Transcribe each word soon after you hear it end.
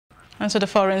And to the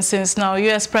foreign scenes now,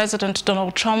 U.S. President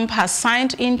Donald Trump has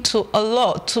signed into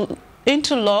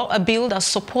law a bill that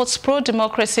supports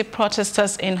pro-democracy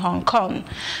protesters in Hong Kong.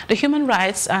 The Human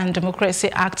Rights and Democracy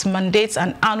Act mandates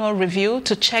an annual review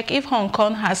to check if Hong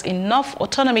Kong has enough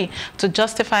autonomy to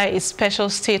justify its special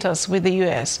status with the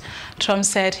U.S. Trump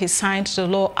said he signed the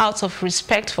law out of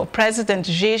respect for President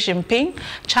Xi Jinping,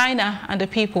 China, and the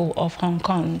people of Hong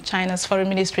Kong. China's foreign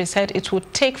ministry said it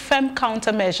would take firm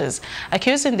countermeasures,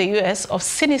 accusing the U.S. of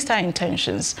sinister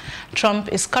intentions. Trump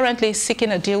is currently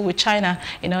seeking a deal with China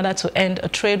in order to end a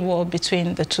trade war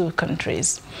between the two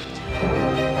countries.